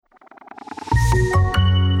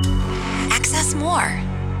Access more.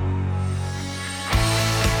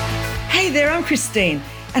 Hey there, I'm Christine,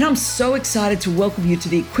 and I'm so excited to welcome you to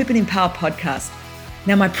the Equip and Empower podcast.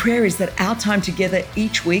 Now, my prayer is that our time together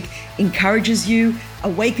each week encourages you,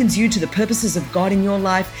 awakens you to the purposes of God in your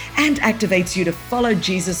life, and activates you to follow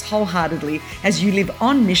Jesus wholeheartedly as you live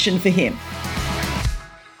on mission for Him.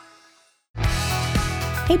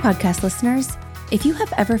 Hey, podcast listeners. If you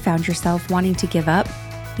have ever found yourself wanting to give up,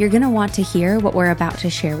 you're going to want to hear what we're about to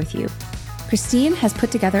share with you. Christine has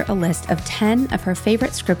put together a list of 10 of her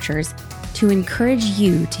favorite scriptures to encourage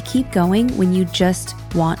you to keep going when you just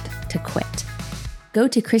want to quit. Go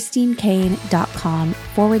to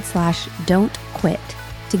christinekane.com/don't quit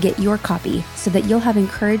to get your copy so that you'll have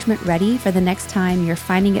encouragement ready for the next time you're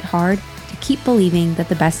finding it hard to keep believing that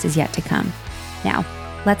the best is yet to come. Now,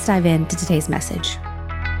 let's dive into today's message.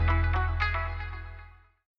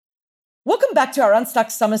 Welcome back to our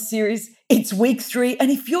Unstuck Summer Series. It's week 3,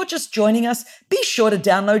 and if you're just joining us, be sure to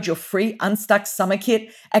download your free Unstuck Summer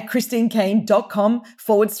Kit at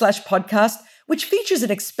christinekane.com/podcast, which features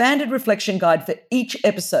an expanded reflection guide for each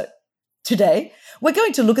episode. Today, we're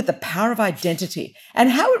going to look at the power of identity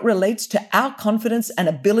and how it relates to our confidence and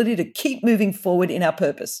ability to keep moving forward in our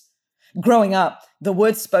purpose. Growing up, the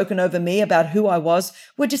words spoken over me about who I was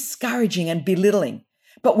were discouraging and belittling.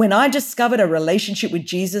 But when I discovered a relationship with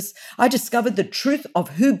Jesus, I discovered the truth of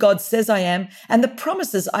who God says I am and the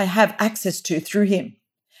promises I have access to through Him.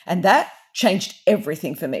 And that changed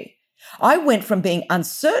everything for me. I went from being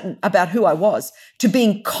uncertain about who I was to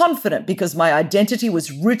being confident because my identity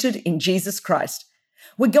was rooted in Jesus Christ.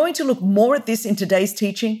 We're going to look more at this in today's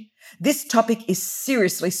teaching. This topic is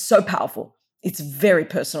seriously so powerful. It's very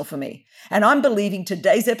personal for me. And I'm believing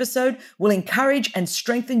today's episode will encourage and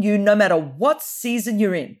strengthen you no matter what season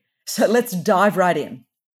you're in. So let's dive right in.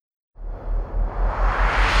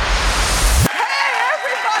 Hey,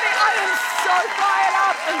 everybody, I am so fired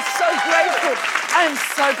up and so grateful. I am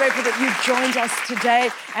so grateful that you joined us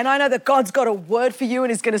today. And I know that God's got a word for you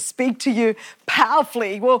and is going to speak to you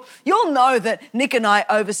powerfully. Well, you'll know that Nick and I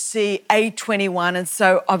oversee A21. And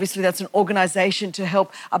so obviously that's an organization to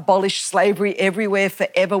help abolish slavery everywhere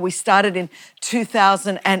forever. We started in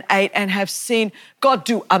 2008 and have seen God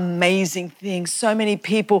do amazing things. So many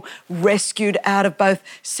people rescued out of both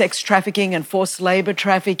sex trafficking and forced labor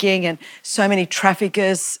trafficking, and so many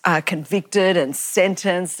traffickers convicted and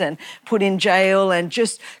sentenced and put in jail, and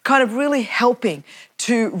just kind of really helping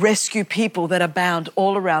to rescue people that are bound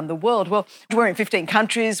all around the world. Well, we're in 15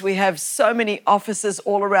 countries. We have so many offices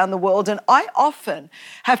all around the world. And I often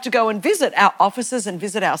have to go and visit our offices and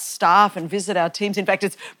visit our staff and visit our teams. In fact,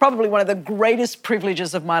 it's probably one of the greatest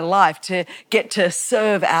privileges of my life to get to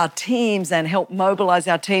serve our teams and help mobilize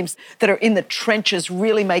our teams that are in the trenches,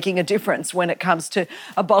 really making a difference when it comes to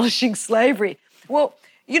abolishing slavery. Well,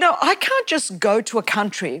 you know, I can't just go to a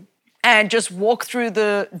country and just walk through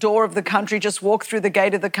the door of the country, just walk through the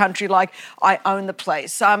gate of the country like I own the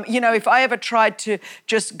place. You know, if I ever tried to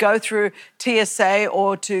just go through TSA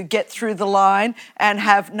or to get through the line and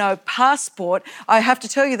have no passport, I have to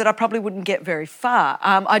tell you that I probably wouldn't get very far.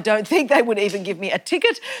 I don't think they would even give me a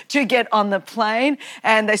ticket to get on the plane,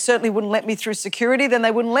 and they certainly wouldn't let me through security. Then they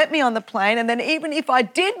wouldn't let me on the plane. And then even if I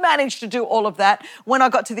did manage to do all of that, when I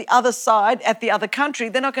got to the other side at the other country,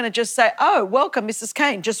 they're not going to just say, "Oh, welcome, Mrs.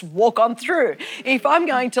 Kane, just walk on through." If I'm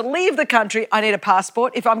going to leave the country, I need a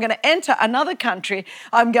passport. If I'm going to enter another country,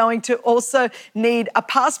 I'm going to also need a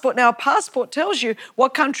passport. Now, a passport tells you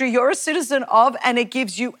what country you're a citizen of, and it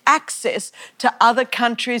gives you access to other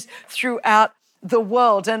countries throughout the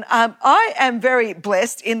world. And I am very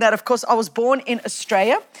blessed in that, of course, I was born in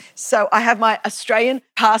Australia. So I have my Australian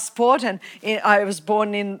passport, and I was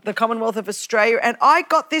born in the Commonwealth of Australia. And I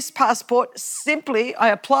got this passport simply, I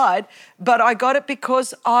applied, but I got it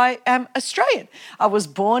because I am Australian. I was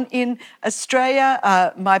born in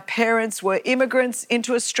Australia. My parents were immigrants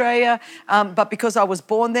into Australia, but because I was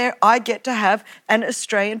born there, I get to have an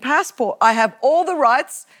Australian passport. I have all the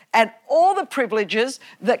rights and all the privileges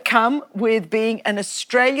that come with being an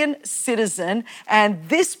Australian citizen. And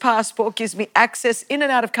this passport gives me access in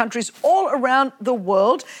and out of countries all around the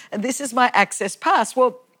world. And this is my access pass.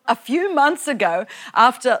 Well, a few months ago,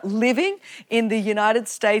 after living in the United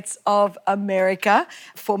States of America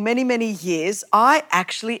for many, many years, I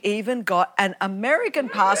actually even got an American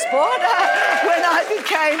passport when I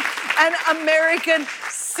became an American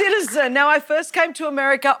citizen. Now, I first came to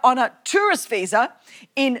America on a tourist visa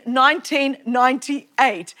in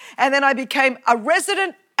 1998, and then I became a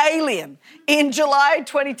resident alien in July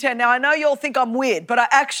 2010. Now, I know you all think I'm weird, but I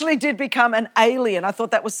actually did become an alien. I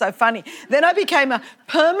thought that was so funny. Then I became a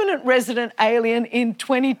permanent resident alien in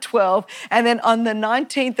 2012. And then on the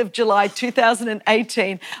 19th of July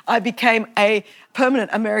 2018, I became a permanent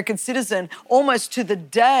American citizen almost to the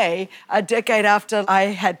day, a decade after I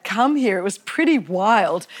had come here. It was pretty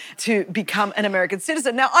wild to become an American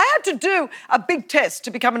citizen. Now, I had to do a big test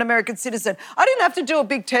to become an American citizen. I didn't have to do a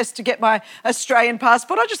big test to get my Australian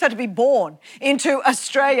passport. I just had to be born into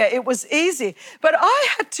Australia. It was easy. But I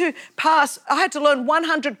had to learn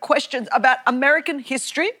 100 questions about American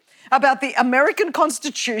history, about the American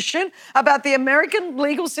Constitution, about the American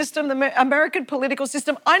legal system, the American political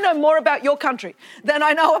system. I know more about your country than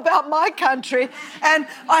I know about my country. And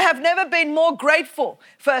I have never been more grateful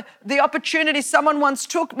for the opportunity. Someone once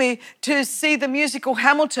took me to see the musical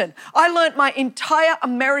Hamilton. I learned my entire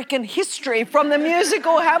American history from the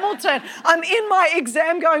musical Hamilton. I'm in my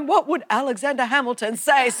exam going, what would Alexander Hamilton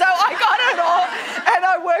say? So I got it all and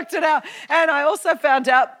I worked it out. And I also found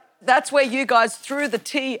out that's where you guys threw the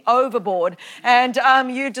tea overboard and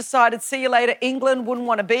you decided, see you later, England wouldn't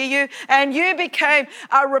want to be you, and you became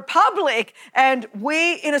a republic, and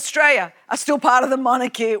we in Australia are still part of the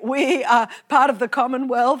monarchy. We are part of the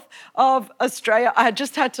Commonwealth of Australia. I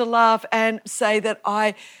just had to laugh and say that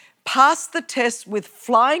I passed the test with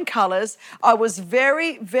flying colours. I was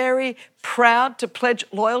very, very proud to pledge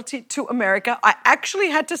loyalty to America. I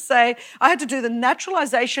actually had to say, I had to do the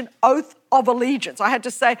naturalization oath of allegiance. I had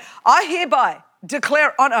to say, I hereby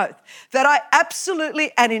declare on oath that I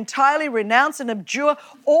absolutely and entirely renounce and abjure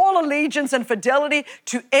all allegiance and fidelity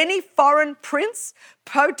to any foreign prince,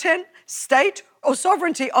 potent, state, or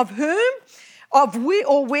sovereignty of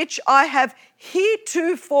which I have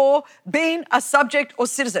heretofore been a subject or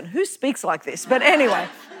citizen. Who speaks like this? But anyway,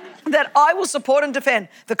 that I will support and defend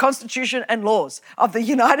the Constitution and laws of the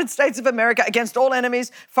United States of America against all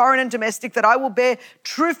enemies, foreign and domestic, that I will bear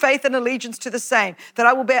true faith and allegiance to the same, that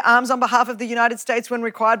I will bear arms on behalf of the United States when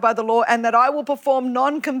required by the law, and that I will perform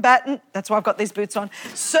non-combatant, that's why I've got these boots on,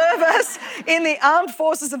 service in the armed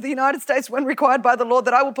forces of the United States when required by the law,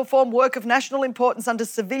 that I will perform work of national importance under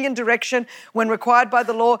civilian direction when required by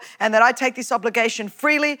the law, and that I take this obligation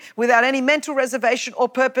freely without any mental reservation or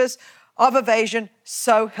purpose of evasion,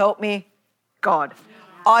 so help me God.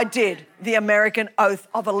 I did the American oath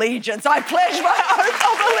of allegiance. I pledged my oath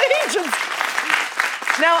of allegiance.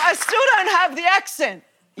 Now, I still don't have the accent,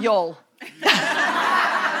 y'all.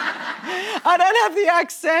 I don't have the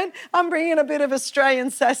accent. I'm bringing a bit of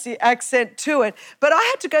Australian sassy accent to it. But I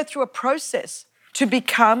had to go through a process to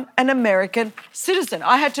become an American citizen.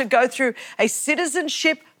 I had to go through a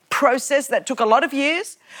citizenship process that took a lot of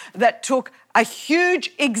years, that took a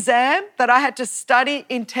huge exam that I had to study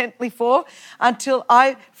intently for until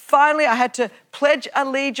I had to pledge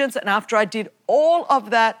allegiance. And after I did all of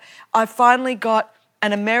that, I finally got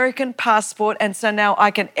an American passport. And so now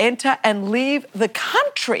I can enter and leave the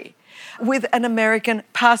country with an American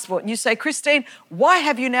passport. And you say, Christine, why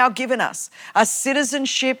have you now given us a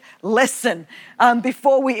citizenship lesson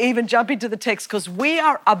before we even jump into the text? Because we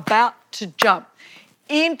are about to jump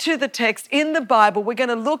into the text in the Bible. We're going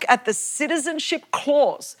to look at the citizenship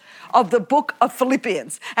clause of the book of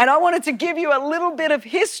Philippians. And I wanted to give you a little bit of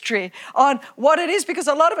history on what it is, because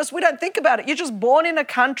a lot of us, we don't think about it. You're just born in a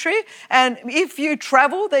country, and if you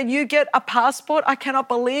travel, then you get a passport. I cannot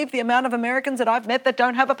believe the amount of Americans that I've met that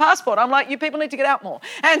don't have a passport. I'm like, you people need to get out more.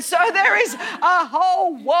 And so there is a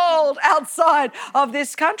whole world outside of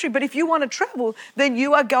this country. But if you want to travel, then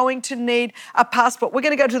you are going to need a passport. We're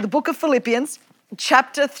going to go to the book of Philippians,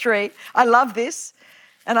 Chapter 3. I love this,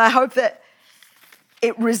 and I hope that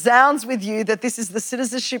it resounds with you that this is the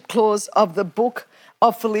citizenship clause of the book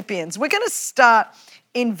of Philippians. We're going to start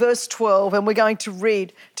in verse 12, and we're going to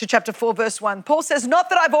read to chapter 4, verse 1. Paul says, not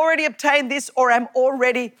that I've already obtained this or am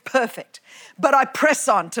already perfect, but I press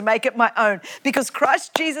on to make it my own, because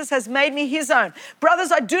Christ Jesus has made me his own.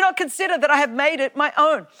 Brothers, I do not consider that I have made it my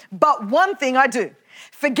own, but one thing I do,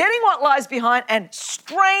 forgetting what lies behind and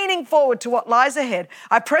straining forward to what lies ahead,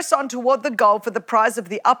 I press on toward the goal for the prize of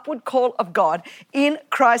the upward call of God in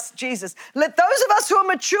Christ Jesus. Let those of us who are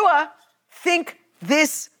mature think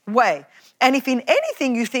this way. And if in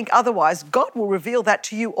anything you think otherwise, God will reveal that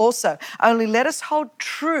to you also. Only let us hold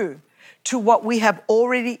true to what we have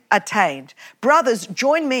already attained. Brothers,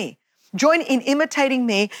 join in imitating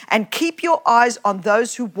me, and keep your eyes on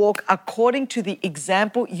those who walk according to the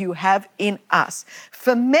example you have in us.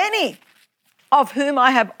 For many of whom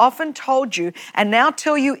I have often told you, and now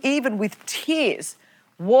tell you even with tears,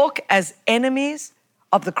 walk as enemies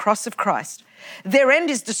of the cross of Christ. Their end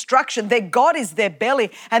is destruction. Their God is their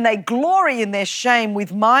belly, and they glory in their shame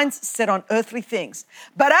with minds set on earthly things.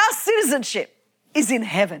 But our citizenship is in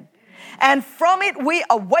heaven, and from it we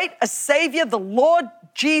await a Savior, the Lord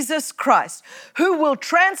Jesus Christ, who will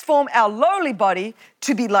transform our lowly body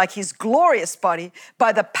to be like his glorious body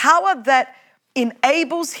by the power that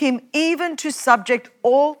enables him even to subject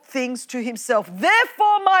all things to himself.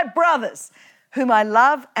 Therefore, my brothers, whom I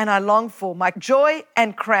love and I long for, my joy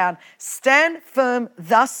and crown, stand firm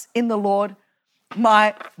thus in the Lord,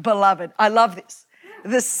 my beloved. I love this.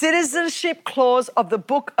 The citizenship clause of the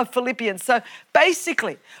book of Philippians. So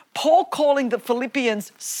basically, Paul calling the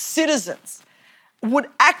Philippians citizens would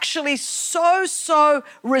actually so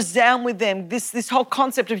resound with them, this whole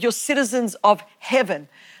concept of you're citizens of heaven,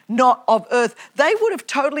 not of earth. They would have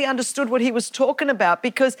totally understood what he was talking about,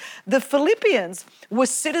 because the Philippians were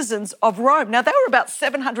citizens of Rome. Now, they were about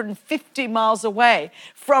 750 miles away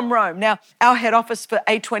from Rome. Now, our head office for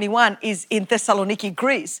A21 is in Thessaloniki,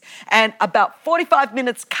 Greece, and about 45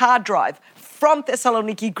 minutes car drive from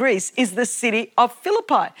Thessaloniki, Greece, is the city of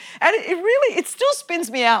Philippi. And it still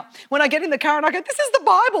spins me out when I get in the car and I go, this is the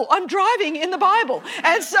Bible. I'm driving in the Bible.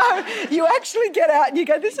 And so you actually get out and you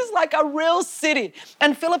go, this is like a real city.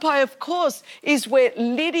 And Philippi, of course, is where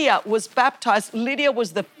Lydia was baptized. Lydia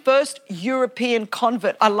was the first European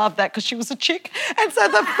convert. I love that because she was a chick. And so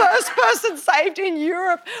the first person saved in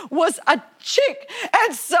Europe was a chick.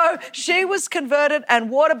 And so she was converted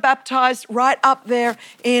and water baptized right up there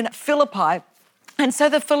in Philippi. And so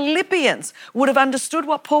the Philippians would have understood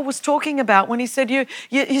what Paul was talking about when he said, you're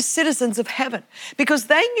citizens of heaven, because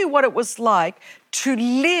they knew what it was like to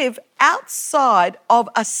live outside of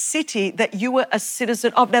a city that you were a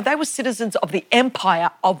citizen of. Now, they were citizens of the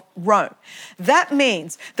empire of Rome. That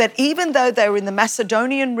means that even though they were in the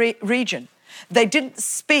Macedonian region, they didn't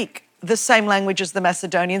speak the same language as the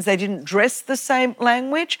Macedonians. They didn't dress the same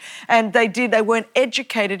language, and they weren't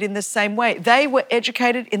educated in the same way. They were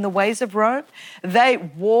educated in the ways of Rome. They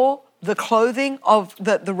wore the clothing of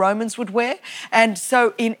the Romans would wear. And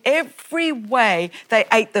so in every way, they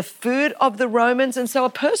ate the food of the Romans. And so a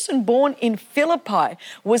person born in Philippi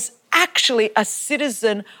was actually a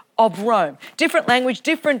citizen of Rome. Different language,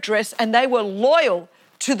 different dress, and they were loyal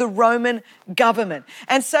to the Roman government.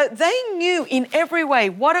 And so they knew in every way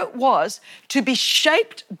what it was to be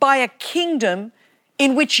shaped by a kingdom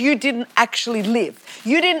in which you didn't actually live.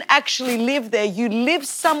 You didn't actually live there. You lived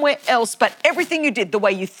somewhere else, but everything you did, the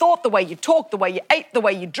way you thought, the way you talked, the way you ate, the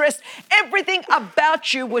way you dressed, everything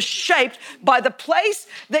about you was shaped by the place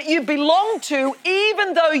that you belonged to,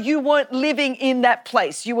 even though you weren't living in that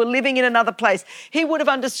place. You were living in another place. He would have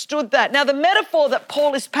understood that. Now, the metaphor that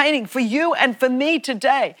Paul is painting for you and for me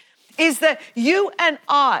today is that you and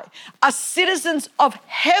I are citizens of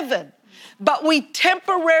heaven, but we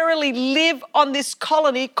temporarily live on this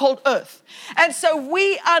colony called Earth. And so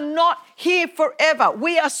we are not here forever.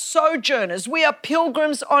 We are sojourners. We are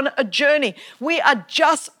pilgrims on a journey. We are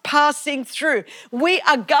just passing through. We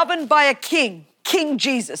are governed by a king, King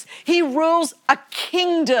Jesus. He rules a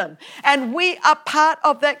kingdom, and we are part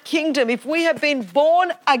of that kingdom. If we have been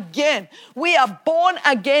born again, we are born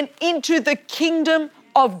again into the kingdom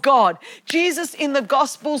of God. Jesus in the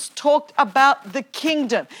Gospels talked about the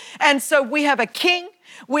kingdom. And so we have a king.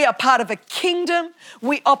 We are part of a kingdom.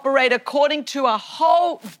 We operate according to a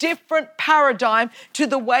whole different paradigm to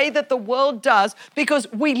the way that the world does, because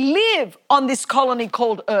we live on this colony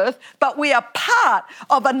called Earth, but we are part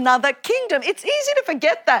of another kingdom. It's easy to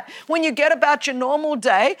forget that when you get about your normal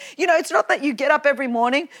day. You know, it's not that you get up every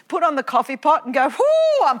morning, put on the coffee pot and go,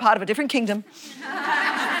 whoo, I'm part of a different kingdom.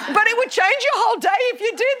 But it would change your whole day if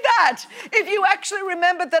you did that. If you actually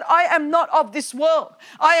remembered that I am not of this world.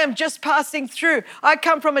 I am just passing through. I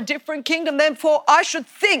come from a different kingdom, therefore I should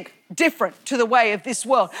think different to the way of this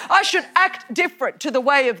world. I should act different to the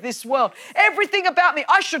way of this world. Everything about me,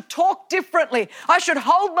 I should talk differently. I should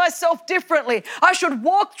hold myself differently. I should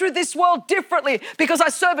walk through this world differently because I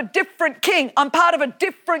serve a different king. I'm part of a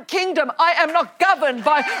different kingdom. I am not governed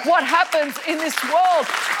by what happens in this world.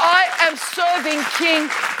 I am serving King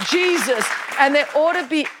Jesus. And there ought to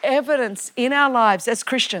be evidence in our lives as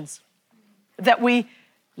Christians that we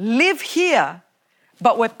live here,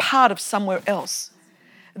 but we're part of somewhere else.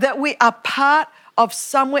 That we are part of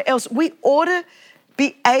somewhere else. We ought to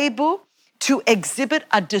be able to exhibit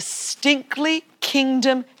a distinctly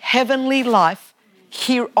kingdom, heavenly life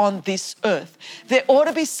here on this earth. There ought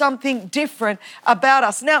to be something different about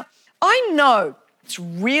us. Now, I know It's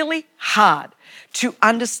really hard to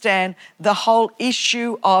understand the whole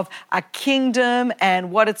issue of a kingdom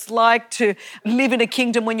and what it's like to live in a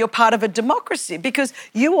kingdom when you're part of a democracy, because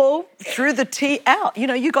you all threw the tea out. You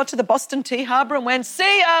know, you got to the Boston Tea Harbour and went,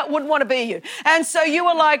 see ya, wouldn't want to be you. And so you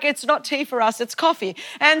were like, it's not tea for us, it's coffee.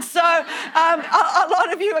 And so a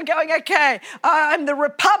lot of you are going, okay, I'm the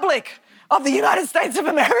Republic of the United States of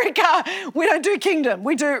America. We don't do kingdom,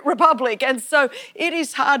 we do republic. And so it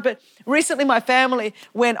is hard, but recently my family,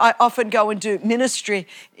 when I often go and do ministry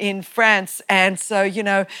in France, and so, you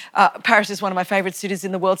know, Paris is one of my favorite cities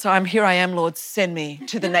in the world, so I am, Lord, send me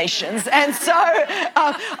to the nations. And so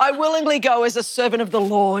I willingly go as a servant of the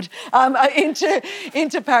Lord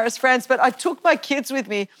into Paris, France, but I took my kids with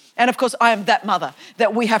me, and of course I am that mother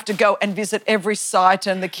that we have to go and visit every site,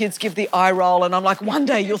 and the kids give the eye roll, and I'm like, one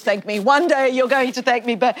day you'll thank me, one day you're going to thank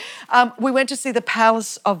me. But we went to see the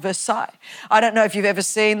Palace of Versailles. I don't know if you've ever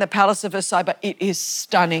seen the Palace of Versailles, but it is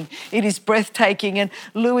stunning. It is breathtaking. And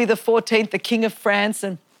Louis XIV, the King of France,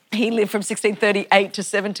 and he lived from 1638 to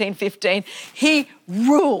 1715. He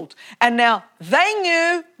ruled. And now they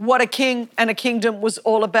knew what a king and a kingdom was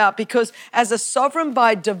all about, because as a sovereign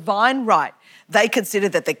by divine right, they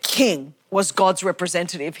considered that the king was God's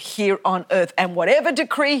representative here on earth. And whatever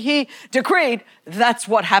decree he decreed, that's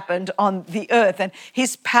what happened on the earth. And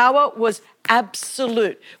his power was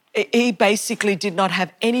absolute. He basically did not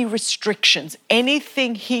have any restrictions.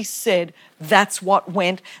 Anything he said, that's what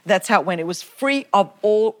went. That's how it went. It was free of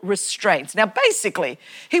all restraints. Now, basically,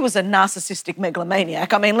 he was a narcissistic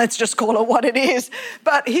megalomaniac. I mean, let's just call it what it is.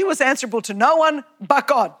 But he was answerable to no one but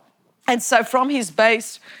God. And so from his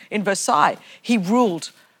base in Versailles, he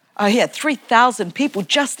ruled. He had 3,000 people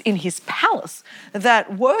just in his palace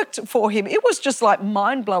that worked for him. It was just like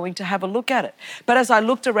mind-blowing to have a look at it. But as I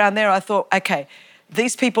looked around there, I thought, okay,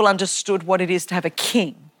 these people understood what it is to have a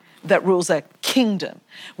king that rules a kingdom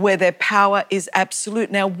where their power is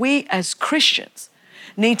absolute. Now, we as Christians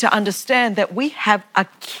need to understand that we have a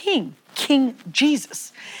king, King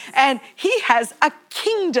Jesus, and he has a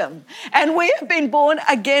kingdom, and we have been born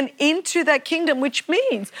again into that kingdom, which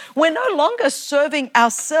means we're no longer serving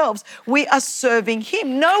ourselves, we are serving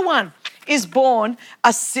him. No one is born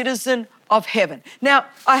a citizen of heaven. Now,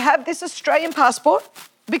 I have this Australian passport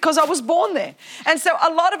because I was born there. And so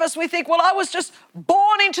a lot of us, we think, well, I was just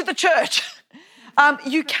born into the church.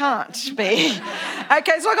 You can't be.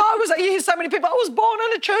 Okay, it's like, you hear so many people, I was born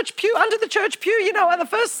on a church pew, under the church pew, you know, on the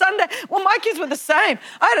first Sunday. Well, my kids were the same.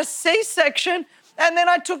 I had a C-section, and then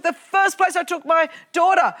the first place I took my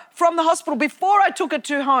daughter from the hospital before I took her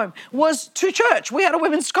to home was to church. We had a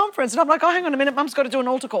women's conference, and I'm like, oh, hang on a minute, Mum's got to do an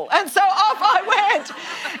altar call. And so off I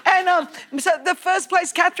went. And so the first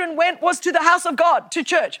place Catherine went was to the house of God, to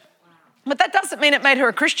church. But that doesn't mean it made her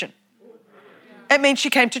a Christian. It means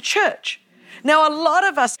she came to church. Now, a lot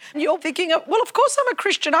of us, you're thinking, well, of course I'm a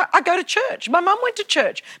Christian. I go to church. My mum went to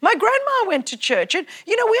church. My grandma went to church. And,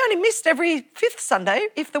 you know, we only missed every fifth Sunday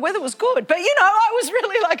if the weather was good. But, you know, I was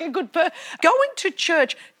really like a good person. Going to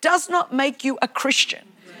church does not make you a Christian.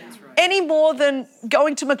 Any more than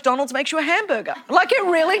going to McDonald's makes you a hamburger. Like, it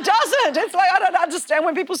really doesn't. It's like, I don't understand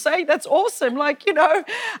when people say that's awesome. Like, you know,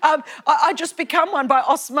 I just become one by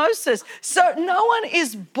osmosis. So no one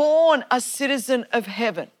is born a citizen of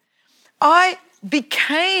heaven. I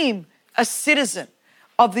became a citizen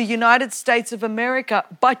of the United States of America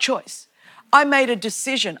by choice. I made a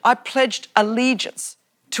decision. I pledged allegiance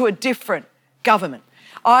to a different government.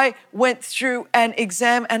 I went through an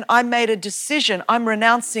exam and I made a decision. I'm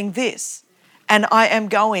renouncing this and I am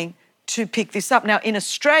going to pick this up. Now, in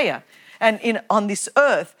Australia and on this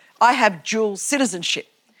earth, I have dual citizenship.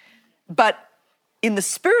 But in the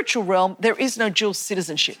spiritual realm, there is no dual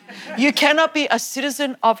citizenship. You cannot be a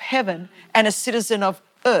citizen of heaven and a citizen of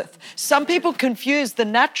earth. Some people confuse the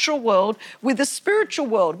natural world with the spiritual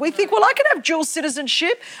world. We think, well, I can have dual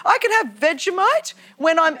citizenship. I can have Vegemite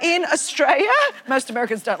when I'm in Australia. Most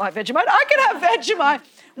Americans don't like Vegemite. I can have Vegemite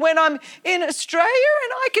when I'm in Australia,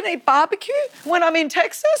 and I can eat barbecue when I'm in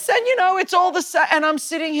Texas. And, you know, it's all the same. And I'm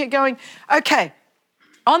sitting here going, okay,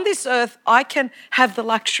 on this earth, I can have the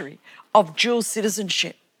luxury of dual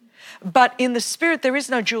citizenship. But in the spirit, there is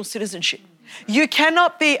no dual citizenship. You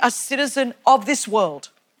cannot be a citizen of this world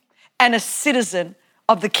and a citizen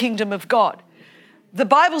of the kingdom of God. The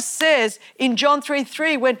Bible says in John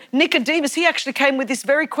 3:3, when Nicodemus, he actually came with this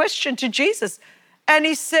very question to Jesus. And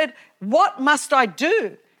he said, what must I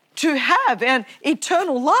do to have an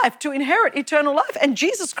eternal life, to inherit eternal life? And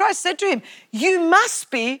Jesus Christ said to him, you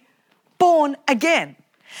must be born again.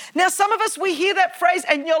 Now, some of us, we hear that phrase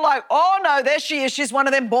and you're like, oh no, there she is. She's one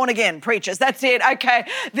of them born again preachers. That's it. Okay,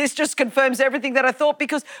 this just confirms everything that I thought,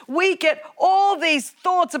 because we get all these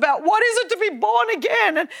thoughts about what is it to be born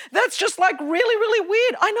again? And that's just like really, really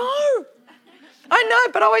weird. I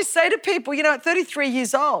know, but I always say to people, at 33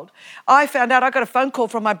 years old, I found out I got a phone call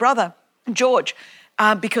from my brother, George,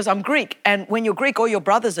 because I'm Greek. And when you're Greek, all your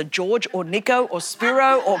brothers are George or Nico or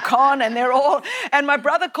Spiro or Con, and my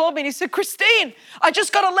brother called me and he said, Christine, I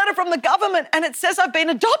just got a letter from the government and it says I've been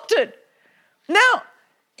adopted. Now,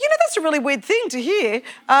 that's a really weird thing to hear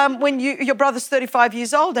when your brother's 35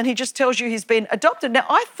 years old and he just tells you he's been adopted. Now,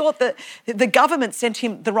 I thought that the government sent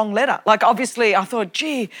him the wrong letter. Like, obviously, I thought,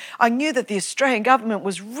 I knew that the Australian government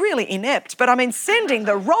was really inept, but sending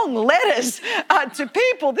the wrong letters to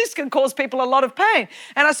people, this can cause people a lot of pain.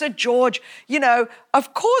 And I said, George,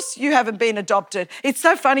 of course you haven't been adopted. It's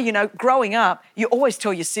so funny, growing up, you always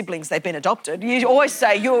tell your siblings they've been adopted. You always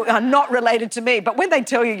say you are not related to me, but when they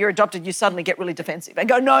tell you you're adopted, you suddenly get really defensive and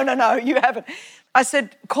go, no, you haven't. I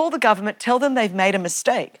said, call the government, tell them they've made a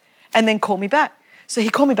mistake, and then call me back. So he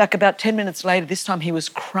called me back about 10 minutes later. This time he was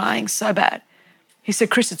crying so bad. He said,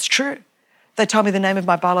 Chris, it's true. They told me the name of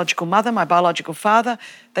my biological mother, my biological father.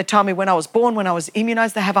 They told me when I was born, when I was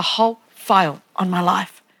immunized. They have a whole file on my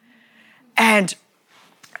life. And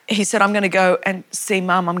he said, I'm going to go and see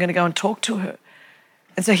Mum. I'm going to go and talk to her.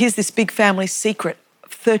 And so here's this big family secret,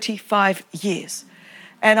 35 years.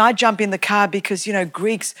 And I jump in the car because,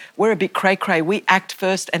 Greeks, we're a bit cray-cray. We act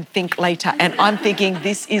first and think later. And I'm thinking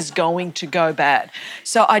this is going to go bad.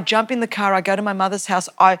 So I jump in the car. I go to my mother's house.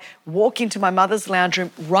 I walk into my mother's lounge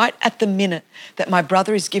room right at the minute that my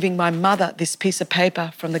brother is giving my mother this piece of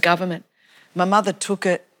paper from the government. My mother took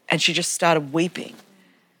it and she just started weeping.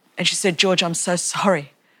 And she said, George, I'm so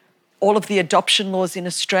sorry. All of the adoption laws in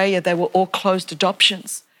Australia, they were all closed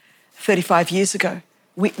adoptions 35 years ago.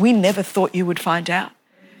 We never thought you would find out.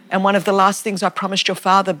 And one of the last things I promised your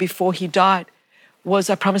father before he died was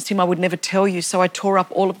I promised him I would never tell you. So I tore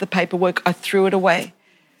up all of the paperwork. I threw it away.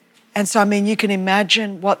 And so, you can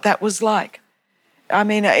imagine what that was like.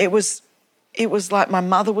 It was like my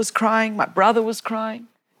mother was crying, my brother was crying,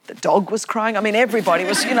 the dog was crying. Everybody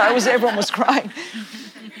was, everyone was crying.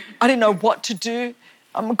 I didn't know what to do.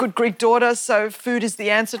 I'm a good Greek daughter, so food is the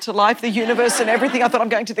answer to life, the universe and everything. I thought I'm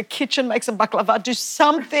going to the kitchen, make some baklava, do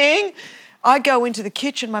something. I go into the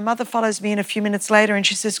kitchen. My mother follows me in a few minutes later and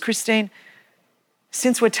she says, Christine,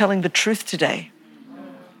 since we're telling the truth today,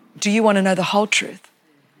 do you want to know the whole truth?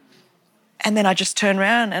 And then I just turned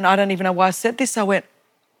around and I don't even know why I said this. I went,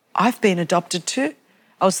 I've been adopted too.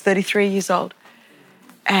 I was 33 years old.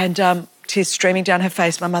 And tears streaming down her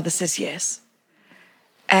face. My mother says, yes.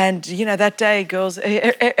 And, that day, girls,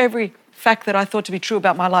 every fact that I thought to be true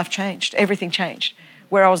about my life changed. Everything changed.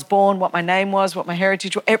 Where I was born, what my name was, what my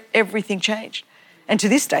heritage was, everything changed. And to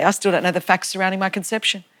this day, I still don't know the facts surrounding my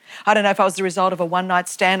conception. I don't know if I was the result of a one-night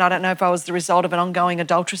stand. I don't know if I was the result of an ongoing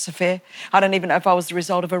adulterous affair. I don't even know if I was the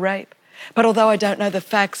result of a rape. But although I don't know the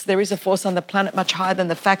facts, there is a force on the planet much higher than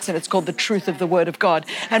the facts, and it's called the truth of the Word of God.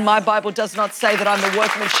 And my Bible does not say that I'm the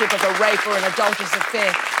workmanship of a rape or an adulterous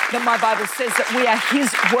affair. That my Bible says that we are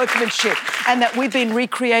His workmanship and that we've been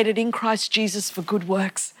recreated in Christ Jesus for good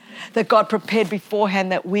works, that God prepared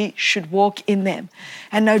beforehand that we should walk in them.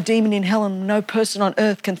 And no demon in hell and no person on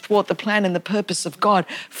earth can thwart the plan and the purpose of God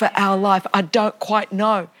for our life. I don't quite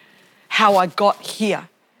know how I got here.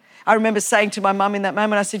 I remember saying to my mum in that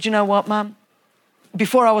moment, I said, you know what, Mum?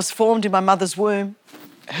 Before I was formed in my mother's womb,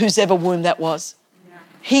 whose ever womb that was,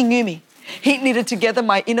 He knew me. He knitted together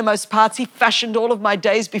my innermost parts. He fashioned all of my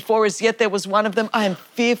days before as yet there was one of them. I am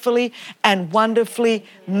fearfully and wonderfully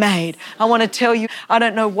made. I want to tell you, I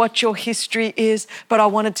don't know what your history is, but I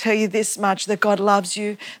want to tell you this much, that God loves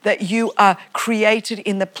you, that you are created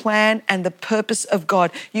in the plan and the purpose of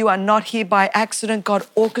God. You are not here by accident. God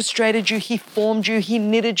orchestrated you. He formed you. He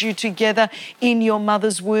knitted you together in your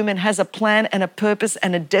mother's womb and has a plan and a purpose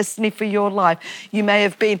and a destiny for your life. You may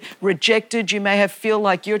have been rejected. You may have feel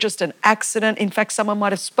like you're just an accident. In fact, someone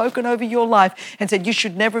might have spoken over your life and said, you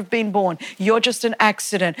should never have been born. You're just an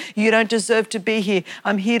accident. You don't deserve to be here.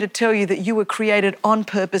 I'm here to tell you that you were created on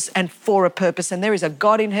purpose and for a purpose. And there is a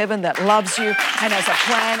God in heaven that loves you and has a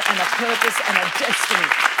plan and a purpose and a destiny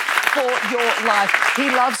for your life.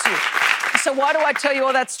 He loves you. So why do I tell you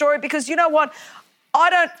all that story? Because you know what?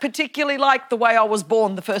 I don't particularly like the way I was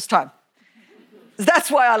born the first time.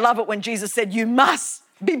 That's why I love it when Jesus said, you must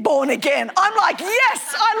be born again. I'm like,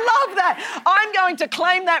 yes, I love that. I'm going to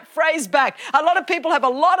claim that phrase back. A lot of people have a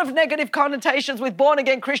lot of negative connotations with born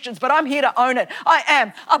again Christians, but I'm here to own it. I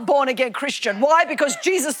am a born again Christian. Why? Because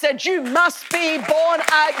Jesus said you must be born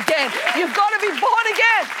again. You've got to be born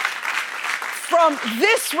again. From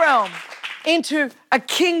this realm into a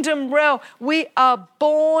kingdom realm, we are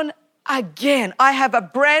born again. I have a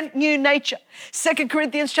brand new nature. 2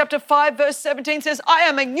 Corinthians chapter 5 verse 17 says, I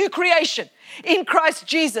am a new creation in Christ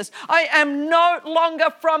Jesus. I am no longer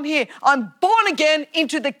from here. I'm born again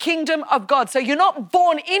into the kingdom of God. So you're not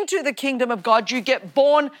born into the kingdom of God, you get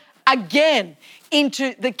born again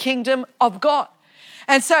into the kingdom of God.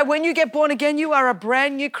 And so when you get born again, you are a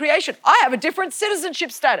brand new creation. I have a different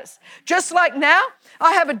citizenship status. Just like now,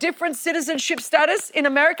 I have a different citizenship status in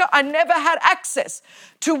America. I never had access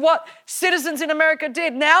to what citizens in America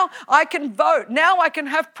did. Now I can vote. Now I can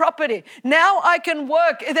have property. Now I can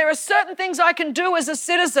work. There are certain things I can do as a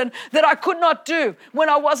citizen that I could not do when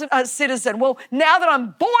I wasn't a citizen. Well, now that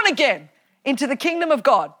I'm born again into the kingdom of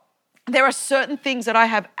God, there are certain things that I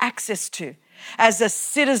have access to. As a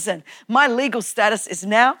citizen, my legal status is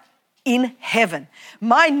now in heaven.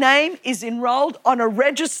 My name is enrolled on a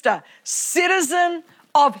register, citizen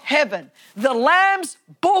of heaven, the Lamb's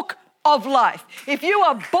book of life. If you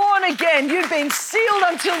are born again, you've been sealed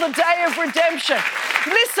until the day of redemption.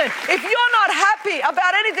 Listen, if you're not happy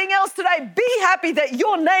about anything else today, be happy that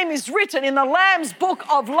your name is written in the Lamb's book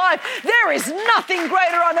of life. There is nothing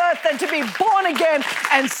greater on earth than to be born again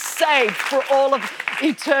and saved for all of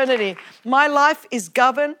eternity. My life is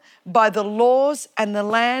governed by the laws and the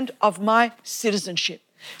land of my citizenship.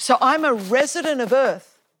 So I'm a resident of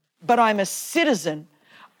earth, but I'm a citizen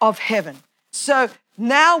of heaven. So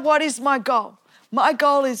now what is my goal? My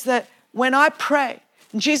goal is that when I pray,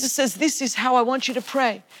 and Jesus says, this is how I want you to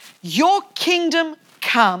pray. Your kingdom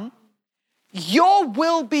come, your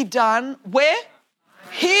will be done, where?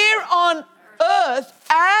 Here on earth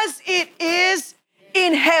as it is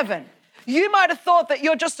in heaven. You might have thought that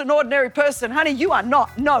you're just an ordinary person. Honey, you are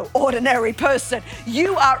not no ordinary person.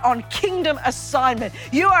 You are on kingdom assignment.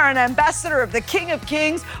 You are an ambassador of the King of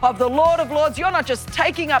Kings, of the Lord of Lords. You're not just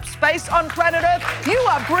taking up space on planet Earth. You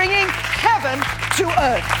are bringing heaven to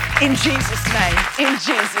earth in Jesus' name. In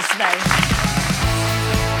Jesus' name.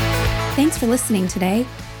 Thanks for listening today.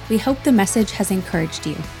 We hope the message has encouraged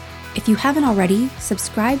you. If you haven't already,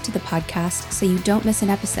 subscribe to the podcast so you don't miss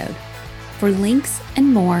an episode. For links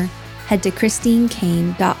and more, head to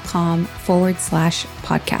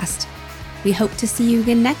christinekane.com/podcast. We hope to see you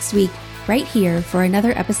again next week, right here for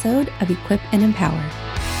another episode of Equip and Empower.